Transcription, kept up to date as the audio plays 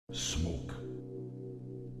Smoke.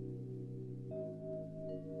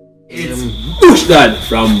 It's Bush God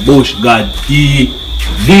from Bush God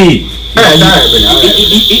TV. Alright,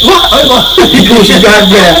 What? Bush God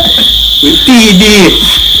there with TD.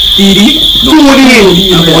 TD? No,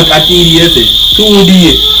 2D. What a TD is it?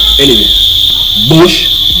 2D. Anyway,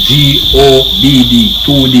 Bush G-O-D-D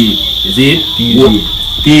 2D. Is it?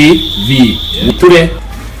 TV. Today,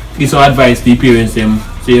 give some advice to the parents them.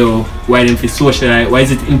 Say why them fi socialize, why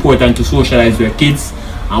is it important to socialize with your kids,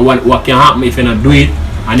 and what can happen if you not do it,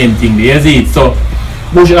 and them thing there. You see it. So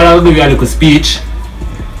Bush will give you a little speech.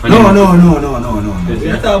 No.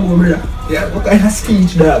 You're talking about brother. Yeah, what kind of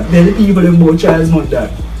speech that? Tell the people about Charles Mount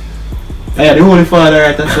that. Yeah, the Holy Father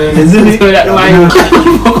right there. Isn't it? So that why you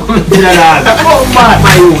oh man,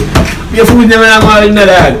 my youth. Your food never going in the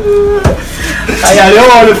dog. Yeah, the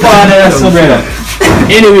Holy Father that's so brother.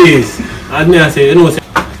 Anyways, as me I say, you know,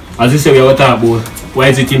 as you say, we are talking about why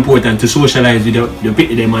is it important to socialize with your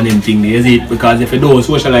pity them and them thing there, is it? Because if you don't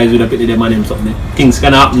socialize with your pity them and them something, things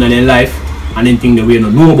can happen in their life and then things that we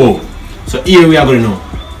don't know about. So here we are going to know.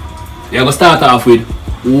 We are going to start off with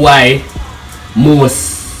why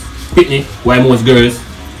most pity, why most girls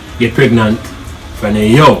get pregnant from a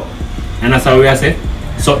young. And that's how we are saying.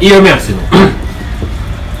 So here me I say now.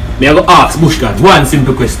 Me I go ask Bush God one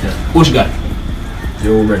simple question. Bush God.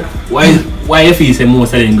 Yo brother. Why you feel say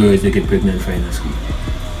most of them girls they get pregnant from in school?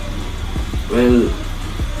 Well,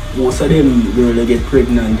 most of them girls they get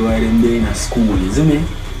pregnant while them they in school, you see me?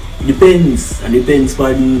 Depends, and depends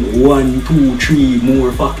on 1, 2, 3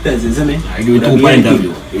 more factors, you see me? I give you 2 point of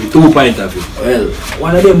view. 2 point of view. Well,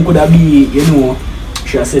 one of them could have be, you know,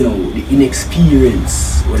 she say now, the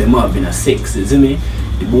inexperience what them have in a sex, you see me?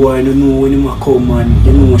 The boy don't know when him come and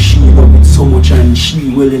you know she love it so much and she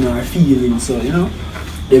well in her feelings, so you know,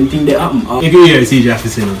 them things that happen. You can hear CJ have to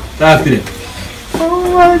say now. Talk to them.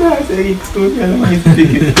 Oh my God, it's too good.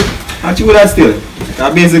 How you that still?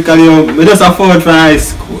 That basically, we just afford for high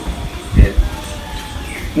school. Yeah.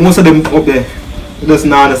 Most of them up there, it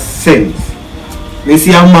doesn't have sense. We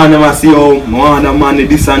see a man, and I see how man and man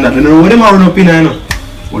this and that. They know what them are run up in there, you know.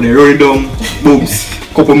 When they run down, boobs,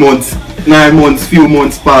 couple months, 9 months, few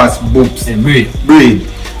months pass, boobs. And breed.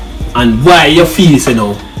 And why you feel so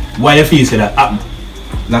now? Why you feel so that happen?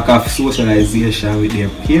 lack of socialization with their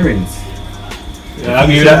parents. You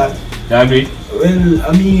agree with that? You agree? Well,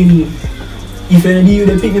 I mean, if you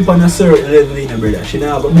they pick me on a certain level in a brother, she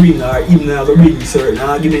not gonna bring or even not gonna bring certain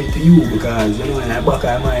argument to you because you know in the back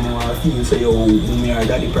of my mind I feel say yo me or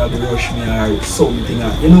daddy probably rush me or something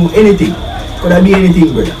or, you know, anything. Could have be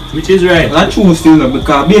anything, brother. Which is right. That's true still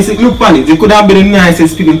because basically look on it, you could have been the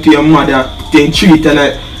nicest speaking to your mother, then treat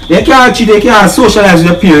and they can't cheat, they can't socialize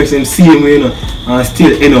with their parents and same way, you know, and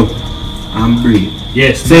still end up and breed.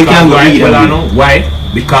 Yes, so you can't go either. Why?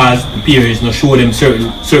 Because the parents not show them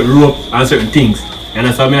certain rope and certain things. You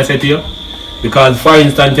understand what I say to you? Because for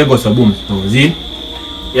instance you go to boom, see?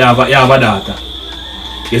 You have a daughter.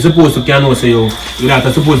 You're supposed to can know say your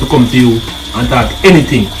daughter supposed to come to you and talk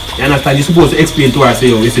anything. You understand? You're supposed to explain to her say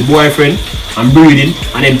it's a boyfriend, I'm breeding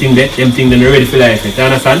and them thing they're ready for life. You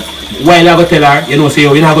understand? While I go tell her, you know say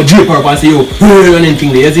you're not gonna drape her up and say and them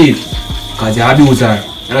thing there, you see? Because you abuse her.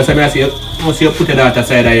 You understand what I say? Once you put your daughter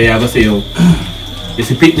aside there, you go say you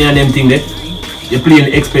see Pitney and them thing there, you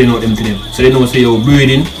plainly explain out them to them. So they know say your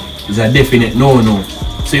breeding is a definite no.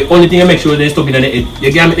 So the only thing you make sure they're stuck in the head,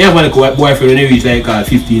 you have a boyfriend when you reach like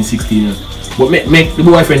 15, 16. But make the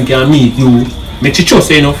boyfriend can meet you, make you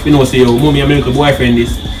trust enough, you know, say yo, mommy, I'm make a boyfriend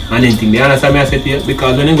this and then thing. They understand me I said to you?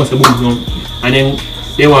 Because when they go to boom now and then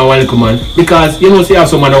they want one little man. Because you know say you have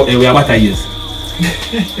some man out there we have better years.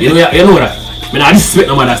 you know that. I mean, I disrespect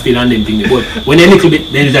no mother still and them thing, but when they little bit,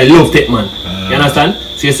 there is a love take man. You understand?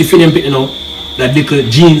 So you see them picking out that little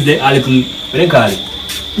genes there, a little, what they call it?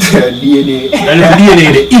 DNA. That little DNA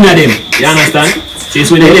there, inner them. You understand? So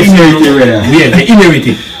it's when they left school, yeah, they inherit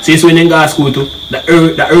it. So it's when they go to school to,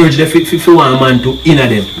 the urge they fit one man to inner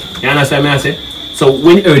them. You understand me I say? So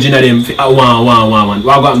when the urge inner them, one,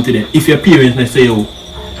 what happen to them? If your parents they say, yo,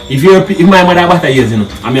 if my mother about a years, you know,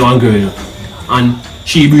 I'm one girl, you know, and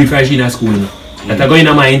she breathe for she in school, you know. That's going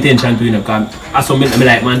to my intention to, you know, because I saw me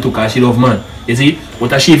like man too, because she love man. You see?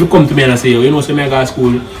 But she if you come to me and I say, you know, so I go to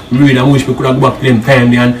school, read and wish we could have go back to them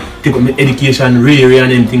time and take up my education, really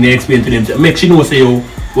and everything they explain to them. Make she know say, yo,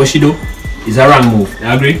 what she do is a wrong move. You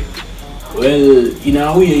agree? Well, in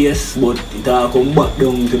a way, yes, but it all come back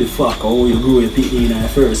down to the fact how you grow your picnic in the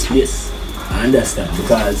first place. I understand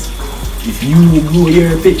because if you grow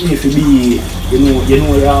your picnic to be,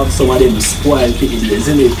 you have some of them spoiled picnics,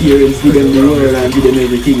 you know, parents give them the world and give them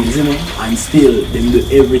everything, you know, and still them do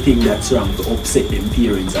everything that's wrong to upset them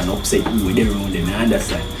parents and upset you with them around them, you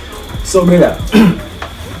understand? So brother,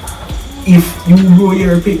 if you grow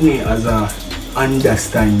your picnic as a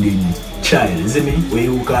understanding child, you see me, where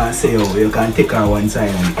you can say, oh, you can take her one side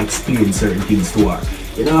and explain certain things to her.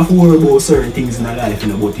 You don't have to worry about certain things in her life, you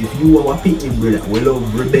know, but if you have a picnic brother, we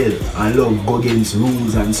love rebel and love go against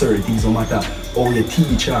rules and certain things, no matter how you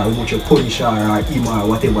teach her, how much you punish her or him or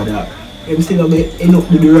whatever that, them still have to end up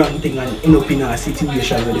do the wrong thing and end up in a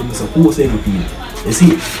situation where they're supposed to end up in. You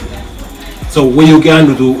see? So what you can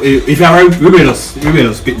do to, if you are rebellious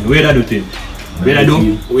picnic, where that do thing? Where that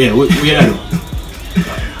do? Yeah, where that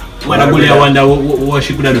do? Mother Bully, I wonder what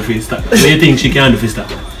she could have do for start. What do you think she can do for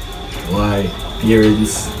start? Why?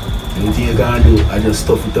 Parents, anything you can do, I just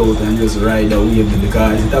stuff it out and just ride the wave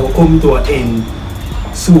because it will come to an end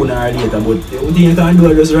sooner or later, but the only thing you can do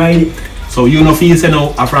is just ride it. So you know feel say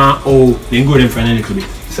now after how they go them for a little bit?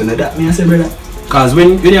 So now that me I say brother. Because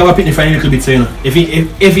when you have a picnic for a little bit, so you know, if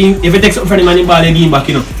you take something from him and him ball they give him back,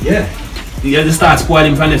 you know. Yeah. You have to start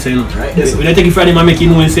spoiling from this, you know. Right. When you take it from him and make him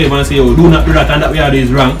know himself and say, oh, do not do that and that way I do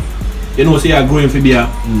is wrong. You know, say you're growing to be a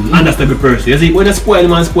understandable person. You see, when you spoil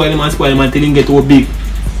him until him get too big,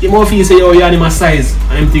 he more feel say, oh, you have him a size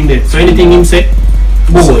and everything there. So anything him say,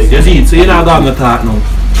 boy, you see it. So you're not going to talk now.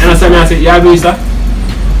 You understand me? I say, you agree, sir?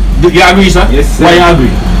 You agree, sir? Yes, sir. Why you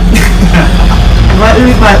agree?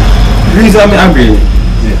 The reason I agree.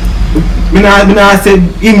 Yeah. Me not say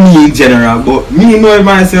in me in general, but me know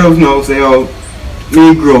myself now, say, oh,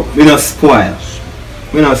 me grow up, me not spoil.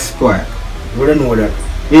 Me not spoil. We don't know that.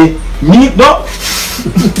 Eh, me no.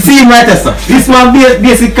 See right there, sir. This man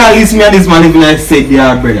basically this me and this man even like said they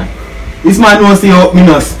are brother. This man knows say how me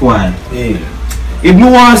not spoil. Yeah. If me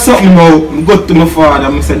want something now, me go to my father,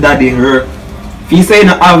 I say daddy her. If he say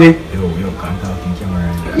not have it, Yo, can't talk in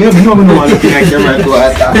camera. me no looking at camera go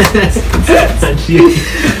at that.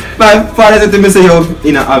 My father said to me say yo,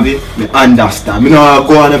 you know have it, me understand. Me no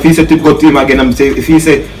go on if he said to go to him again and say if he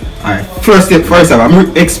say alright, first step,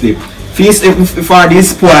 I'm explain. If I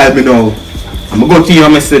this spoil me now, I'm go to you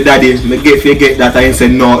and I say daddy, if you get that I say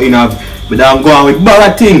no, you know, but I'm going with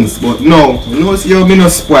bad things. But no, see you me no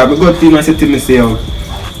spoil. I go to him and say to me say yo,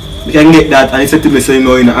 you can get that and he said to me say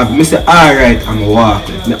no, you know, I say alright, I'm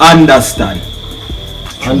walking. I understand.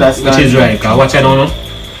 Which is right, because watch I don't know.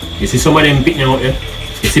 You see some of them picking out there,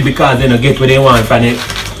 you see because they don't get what they want from it.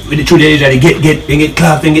 With the truth they usually get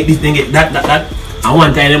class, they get this, they get that. And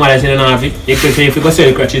one time, the mother said, no, have it. If you go sell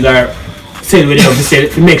the crutches or sell what they have to sell,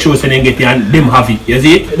 to make sure so they get it and them have it. You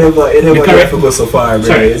see it? It never have to go so far, bro.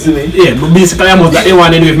 Sorry. Isn't it? Yeah, but basically, almost that they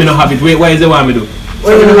want to do if me not have it. Why is they want me to do?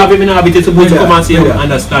 So if me not have it, it's supposed to come and say, you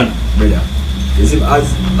understand. Brother.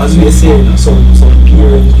 As we are saying, some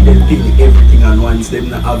parents give them picnic everything and once them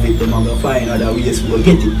not have it, them are going to find other ways to go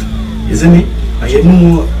get it. Isn't it? And you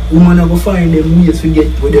know, women are going to find them ways to get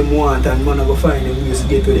what them want and man are going to find them ways to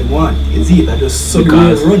get what them want. You see it? That just so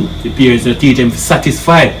because run. The parents will teach them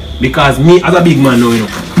satisfied. Because me as a big man now, you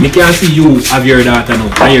know, me can see you have your daughter now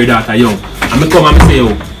and your daughter young. And me come and me say,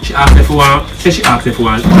 oh, she asked me for one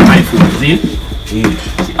iPhone, see? Yeah.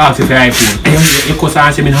 She asked me for an iPhone. You cuss her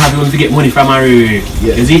and say, me have you to get money from her.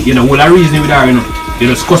 Yeah. You see? You know, all the reason with her, you know. You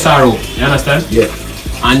just cuss her out. You understand? Yeah.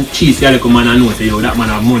 And she say, like a man and know, say, yo, that man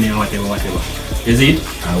have money or whatever. You see it?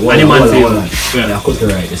 And the man say, yeah, I cut the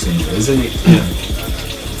right, isn't it? Yeah.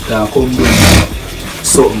 That come down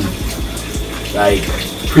something like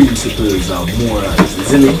principles of morals,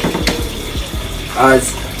 isn't it?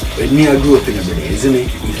 As when me I grew up in a brother, isn't it?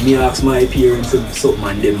 If me ask my parents if something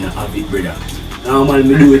and them not have it, brother, normal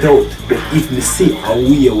me do it out. But if me see a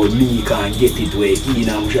way where me can't get it where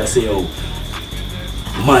I'm just say, oh,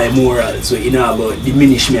 my morals, so you know about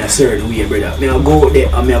diminish me a certain way, brother. Me I go out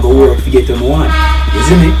there and me I go work to get them one. You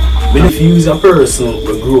see me? When if you use a person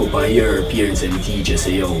who grew up and your parents and teachers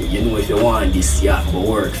say, yo, you know if you want this, you have to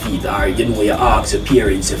work for it, or you know you ask your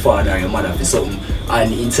parents, your father, your mother for something,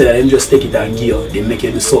 and instead of them just take it and give, they make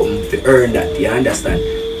you do something to earn that, you understand?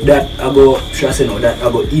 That I go, that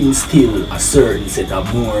I go instill a certain set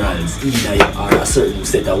of morals in you, or a certain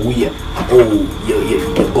set of way how you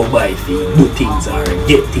go by to do things or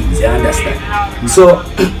get things, you understand? So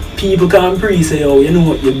people can pray say, oh, you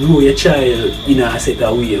know, you grow your child in a set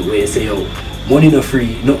of way where you say, oh, money not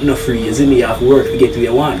free, nothing not free, you see me, you have to work to get where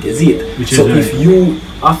you want, you see it? So if you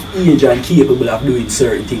have age and capable of doing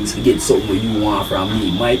certain things to get something you want from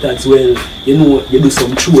me, might as well, you know, you do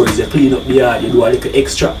some chores, you clean up the yard, you do a little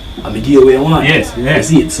extra, and me give you where you want. Yes. You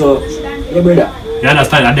see it? So, yeah, brother. You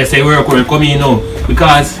understand that they say work will come in now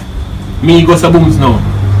because Me go some booms now.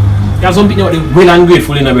 You have some people out there well and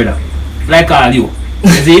grateful in a brother. Like all you. You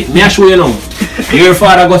see? Me I show you now. Your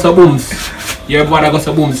father got some booms. Your brother got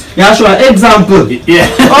some booms. You show an example. Yeah.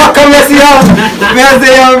 Oh, come here, see how. Me I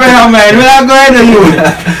say your brother man. Where I going to you?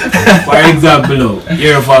 For example now,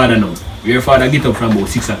 your father now. Your father get up from about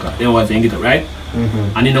 6 o'clock. They was saying get up, right?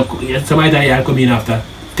 And you know, somebody that you come in after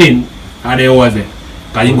 10 and they was there.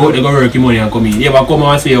 Because they go work in money and come in. They ever come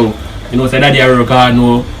and say, oh, you know, say daddy I work hard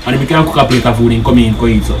no. And we can cook a plate of food and come in and go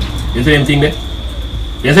eat so. You see them thing there?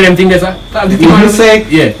 You see them thing there, sir? You say,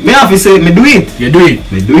 yeah. Me have to say, me do it. You do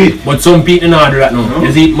it. Me do it. But some people don't do that now. No.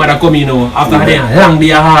 You see, mother come in now, after they long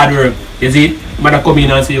day of hard work. You see, mother come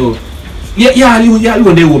in and say, oh, yeah, you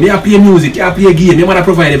alone there home. You play music, you play game, your mother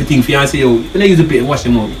provide everything for you and say, oh, you don't use the plate and wash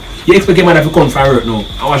them up. You expect your mother to come from work now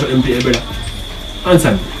and wash up them plate, brother.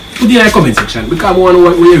 Answer me. Put it in the comment section because I want to know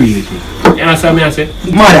what you really think. You understand me I say?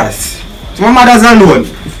 Mothers. My mothers alone.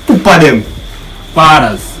 Poopa them.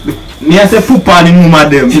 Fathers. Me I say poopa the mama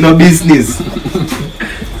them. You know business.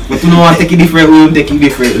 But you know want to take it different way, you take it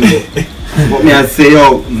different way. But me I say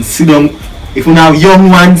yo, sit down. If you have young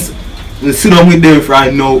ones, sit down with them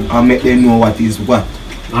right now and make them know what is what.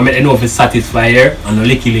 I make them know if it's satisfy here and no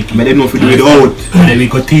licky. Make them know if you do it out. And then we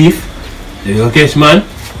go thief. Then we go catch man.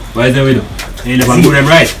 What is that we do? You never go them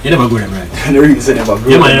right. You never go them right. And the reason never go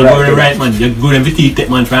yeah, man, you never go them right, man. You go them for teeth, take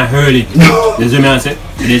man from early. You see me I say?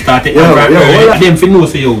 They start taking man from early. And them for know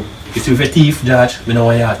say yo, if you for thief, Judge, we know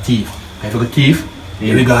why you are thief. If you go thief,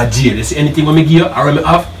 then we go to jail. You see anything when me give you or when me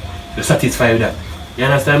have, you're satisfied with that. You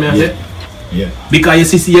understand me I say? Yeah. Because you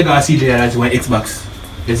see you got CJ as one Xbox.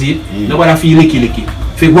 You see? Nobody feel licky.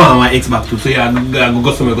 If you go on one Xbox too, so you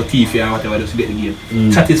go somewhere, go thief or whatever just to get the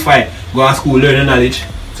game. Satisfied, go to school, learn the knowledge.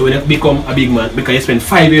 So when you become a big man, because you spend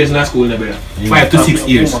 5 years in school, brother. 5 to 6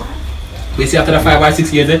 years. You see after the 5 or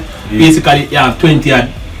 6 years, basically you have 20 or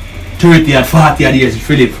 30 or 40 years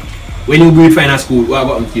to live. When you breed final school, what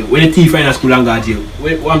about you? When you thief final school and go to jail,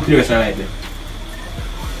 what place are right there?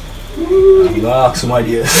 You ask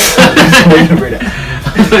somebody else.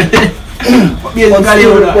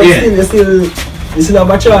 You still have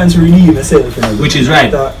a chance to redeem yourself. You know, which is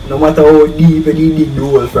right. No matter how deep you dig the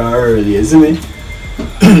hole from early, you see me?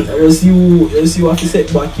 As you have to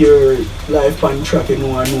set back your life on track and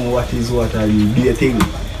know what is what and you do your thing.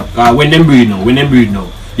 When them breed now,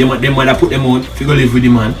 them mother put them out, if you go live with the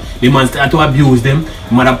man start to abuse them,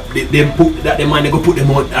 they go put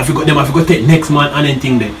them out, I forgot take next man and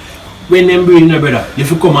anything there. When them breed now, brother, if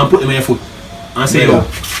you come and put them on your foot and say, yo,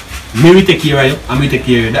 me will take care of you and me take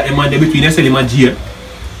care of you, that the man they between you sell him a jail,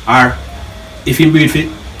 or if he breed fit,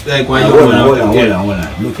 like when you hold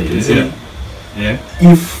on, look at it. Yeah.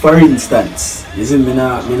 If for instance, you see me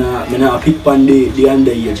not pick on the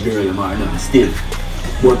underage girl man still.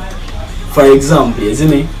 But for example, you see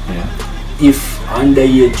me? Yeah. If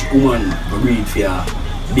underage woman breed for a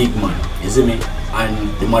big man, you see me?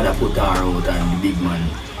 And the mother put her out and the big man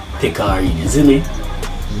take her in, you see me?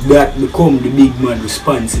 That become the big man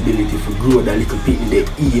responsibility for grow that little pit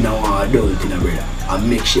in our adult in a brother and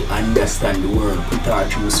make she understand the world, put her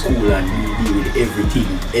through school and deal with everything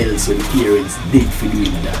else so the parents did for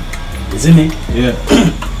doing that. You see me? Yeah.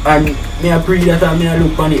 And me I pray that I may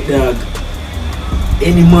look on it dog.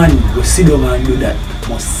 Any man who sit down and do that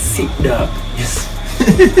must sit dog. Yes.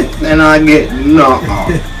 Then I get no.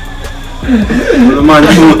 When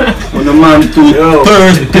the man too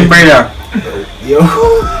thirsty, brother. Yo,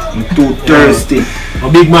 I'm too thirsty. A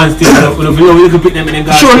big man still you can put them in the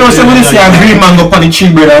garden. Sure, no, so when you see a green man go on the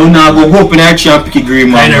tree, brother, you now go hope in the tree and pick a green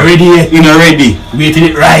man. Kinda ready yet. You know ready. Waiting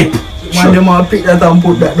it ripe. man, them all pick that and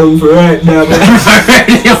put that down for right there.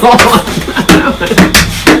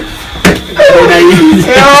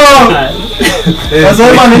 That's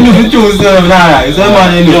what man do to choose them, nah. It's what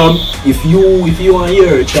man do. If you want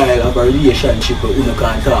your child have a relationship with you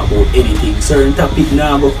can't talk about anything, certain topic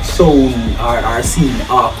now go sound or seem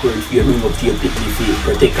awkward if you bring up to your picnic to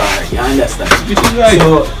protect her, you understand? Right.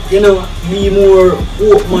 So, you know, be more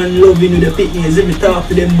open, loving with the picnics, if you talk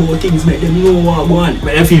to them about things, make them know what I want.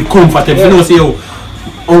 Make them feel comfortable, you know, say, oh,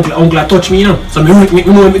 uncle touch me, you know. So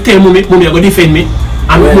me tell mommy I go defend me.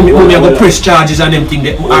 And mommy I go press charges and them things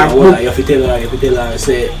that you have to tell her,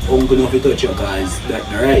 say, uncle don't touch you because that's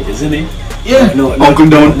not right, you see me? Yeah. No, uncle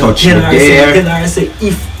don't touch you. Tell her, say,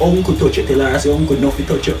 if uncle touch you, tell her, say, uncle don't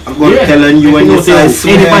touch you. I'm going to tell you when you say,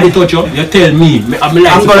 anybody touch you, you tell me. I'm going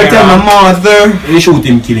to tell my mother. You shoot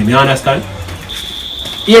him, kill him, you understand?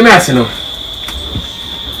 Yeah, me ask you now.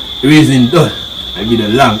 The reason done. I be the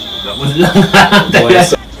long. That was long.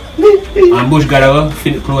 And Bush gotta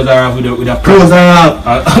close her off with a Close her up.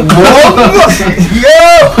 Yo!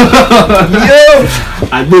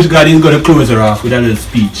 And Bush God is gonna close her off with a little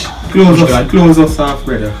speech. Close us off,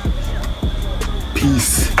 brother.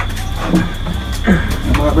 Peace.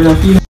 My brother,